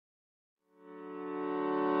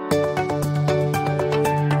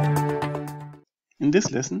In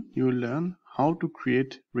this lesson, you will learn how to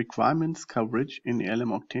create requirements coverage in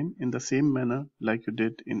ALM Octane in the same manner like you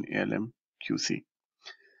did in ALM QC.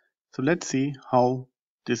 So let's see how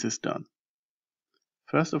this is done.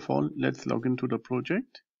 First of all, let's log into the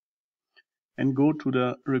project and go to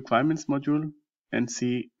the requirements module and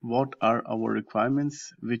see what are our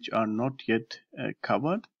requirements which are not yet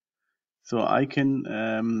covered. So I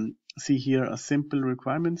can see here a simple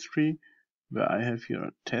requirements tree where I have here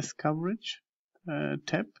a test coverage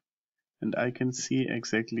tab, and I can see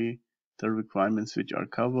exactly the requirements which are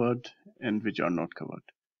covered and which are not covered.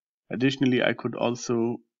 Additionally, I could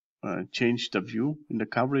also change the view in the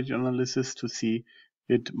coverage analysis to see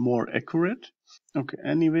it more accurate. Okay,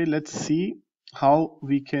 anyway, let's see how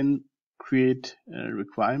we can create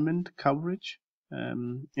requirement coverage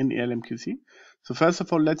in ALM QC. So first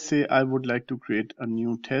of all, let's say I would like to create a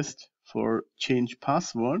new test for change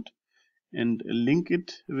password and link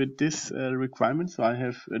it with this requirement. So I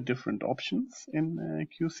have different options in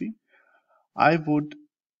QC. I would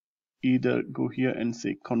either go here and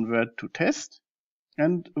say convert to test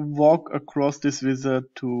and walk across this wizard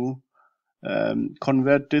to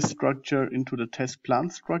convert this structure into the test plan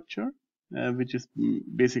structure, which is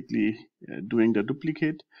basically doing the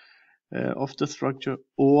duplicate of the structure.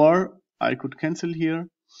 Or I could cancel here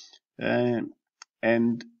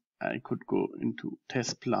and I could go into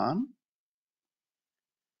test plan,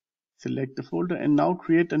 select the folder, and now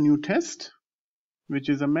create a new test, which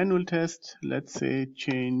is a manual test. Let's say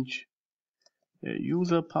change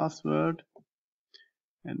user password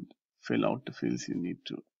and fill out the fields you need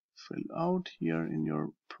to fill out here in your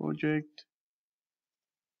project.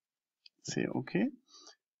 Say OK.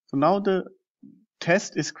 So now the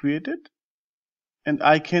test is created, and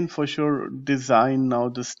I can for sure design now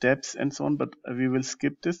the steps and so on, but we will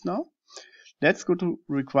skip this now. Let's go to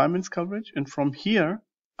requirements coverage, and from here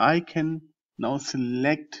I can now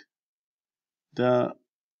select the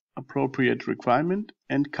appropriate requirement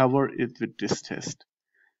and cover it with this test.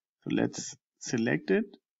 So let's select it,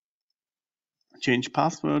 change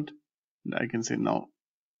password, and I can say now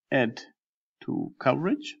add to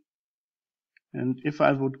coverage. And if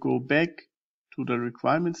I would go back to the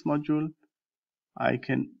requirements module, I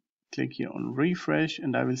can click here on refresh,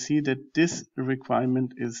 and I will see that this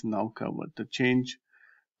requirement is now covered. The change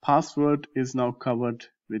password is now covered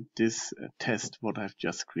with this test what I've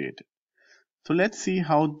just created. So let's see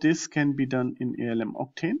how this can be done in ALM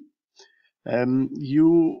Octane.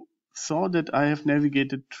 You saw that I have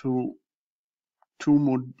navigated through two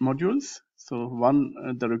modules. So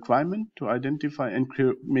one, the requirement to identify and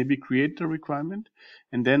maybe create the requirement.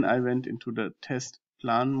 And then I went into the test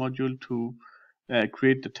plan module to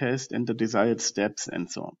create the test and the desired steps and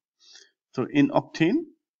so on. So in Octane,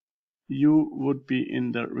 you would be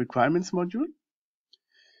in the requirements module.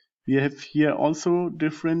 We have here also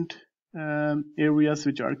different areas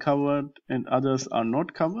which are covered and others are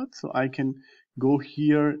not covered. So I can go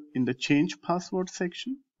here in the change password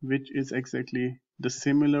section, which is exactly the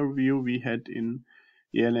similar view we had in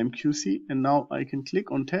ALM QC. And now I can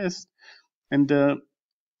click on test. And the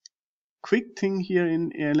quick thing here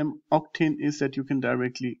in ALM Octane is that you can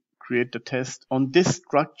directly create the test on this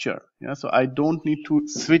structure. Yeah, so I don't need to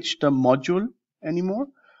switch the module anymore.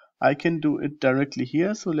 I can do it directly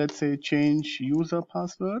here. So let's say change user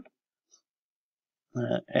password,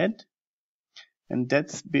 add, and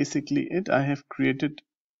that's basically it. I have created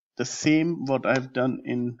the same what I've done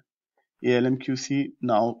in ALM QC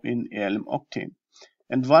now in ALM Octane.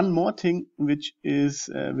 And one more thing which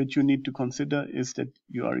you need to consider is that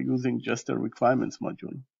you are using just the requirements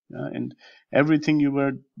module. And everything you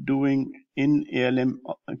were doing in ALM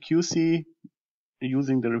QC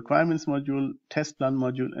using the requirements module, test plan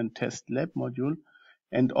module, and test lab module,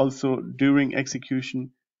 and also during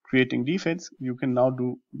execution creating defects, you can now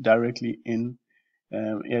do directly in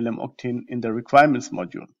ALM Octane in the requirements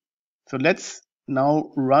module. So let's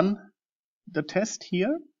now run the test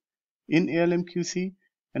here in ALM QC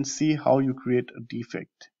and see how you create a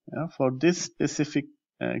defect for this specific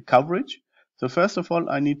coverage. So first of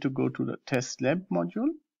all, I need to go to the test lab module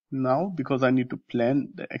now because I need to plan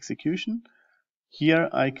the execution. Here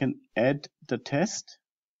I can add the test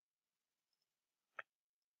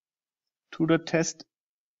to the test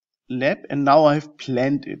lab, and now I've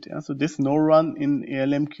planned it. So this no run in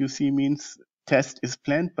ALM QC means test is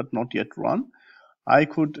planned but not yet run. I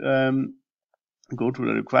could go to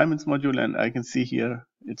the requirements module, and I can see here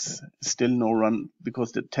it's still no run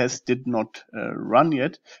because the test did not run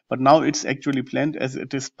yet, but now it's actually planned as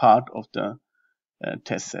it is part of the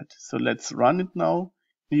test set. So let's run it now.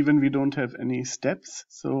 Even we don't have any steps,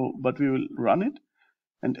 but we will run it.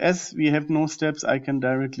 And as we have no steps, I can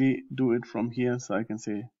directly do it from here. So I can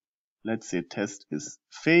say, let's say test is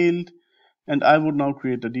failed, and I would now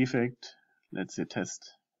create a defect. Let's say test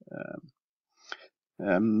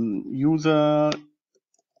user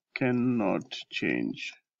cannot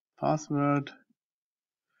change password,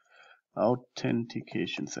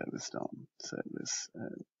 authentication service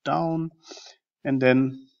down, and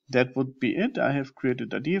then that would be it. I have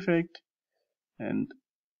created a defect and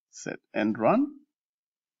set and run.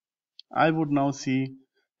 I would now see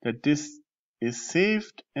that this is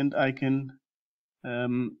saved, and I can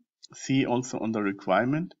see also on the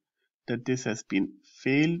requirement that this has been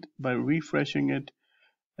failed by refreshing it.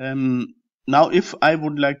 Now if I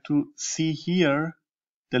would like to see here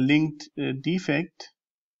the linked defect,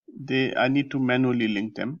 I need to manually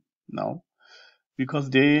link them now, because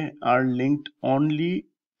they are linked only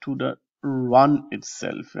to the run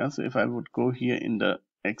itself. Yeah? So if I would go here in the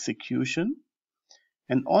execution,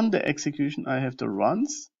 and on the execution I have the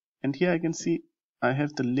runs, and here I can see I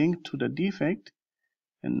have the link to the defect,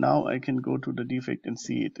 and now I can go to the defect and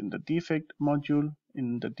see it in the defect module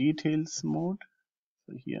in the details mode.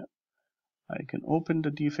 So here I can open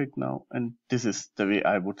the defect now, and this is the way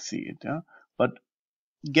I would see it. Yeah? But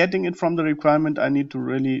getting it from the requirement, I need to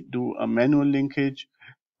really do a manual linkage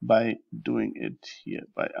by doing it here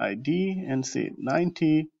by ID and say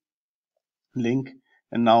 90 link,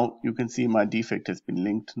 and now you can see my defect has been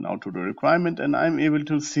linked now to the requirement, and I'm able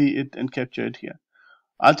to see it and capture it here.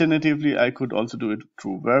 Alternatively, I could also do it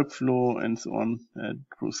through workflow and so on,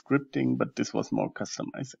 through scripting, but this was more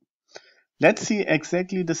customizing. Let's see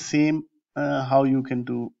exactly the same how you can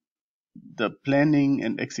do the planning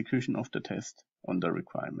and execution of the test on the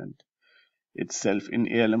requirement itself in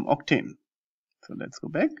ALM Octane. So let's go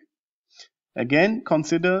back. Again,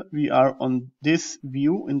 consider we are on this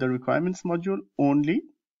view in the requirements module only.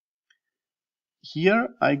 Here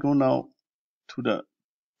I go now to the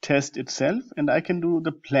test itself, and I can do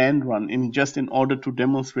the planned run in order to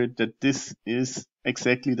demonstrate that this is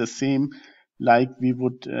exactly the same like we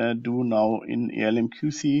would do now in ALM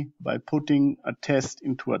QC by putting a test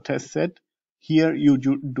into a test set. Here you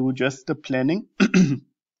do just the planning.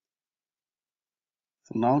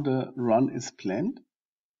 So now the run is planned,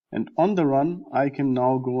 and on the run I can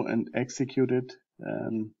now go and execute it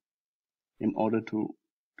in order to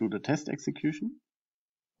do the test execution.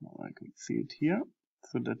 Now I can see it here.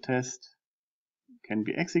 So the test can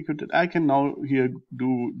be executed. I can now here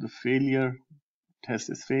do the failure, test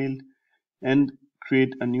is failed, and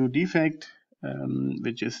create a new defect,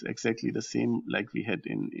 which is exactly the same like we had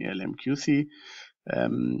in ALM QC.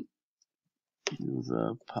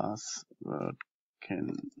 User password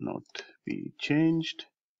cannot be changed.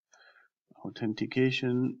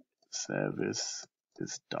 Authentication service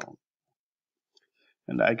is down.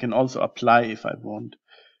 And I can also apply, if I want,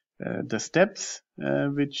 the steps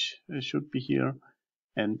which should be here,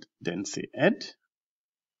 and then say add.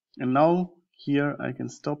 And now here I can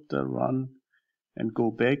stop the run and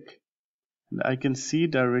go back, and I can see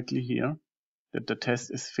directly here that the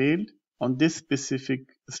test is failed on this specific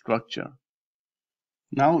structure.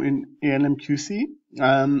 Now in ALM QC,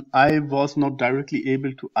 I was not directly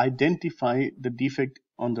able to identify the defect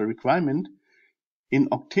on the requirement. In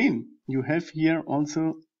Octane, you have here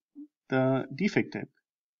also the defect tab,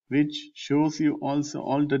 which shows you also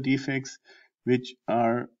all the defects which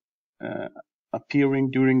are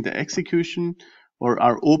appearing during the execution or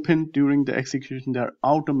are opened during the execution. They are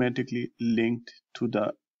automatically linked to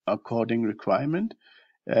the according requirement,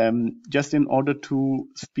 just in order to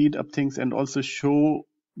speed up things and also show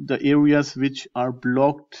the areas which are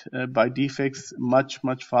blocked by defects much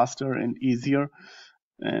faster and easier.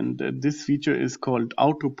 And this feature is called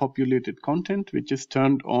auto populated content, which is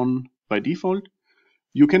turned on by default.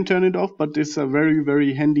 You can turn it off, but it's a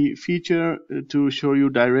very handy feature to show you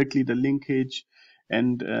directly the linkage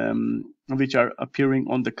and which are appearing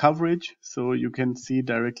on the coverage. So you can see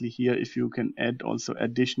directly here if you can add also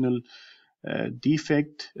additional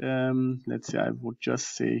defect. Let's say I would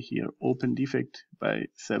just say here open defect by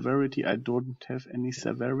severity. I don't have any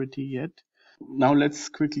severity yet. Now let's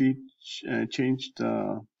quickly change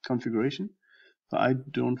the configuration. So I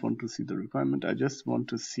don't want to see the requirement. I just want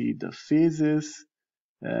to see the phases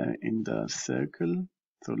in the circle.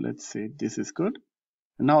 So let's say this is good.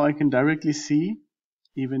 And now I can directly see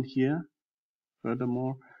even here,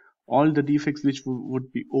 furthermore, all the defects which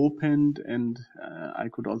would be opened, and I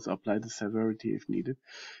could also apply the severity if needed,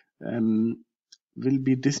 will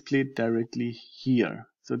be displayed directly here.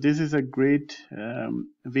 So this is a great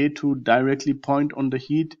way to directly point on the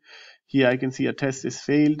heat. Here I can see a test is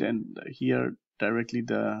failed, and here directly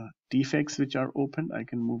the defects which are open. I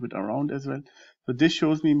can move it around as well. So this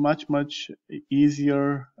shows me much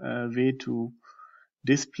easier way to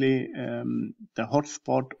display the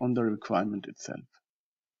hotspot on the requirement itself.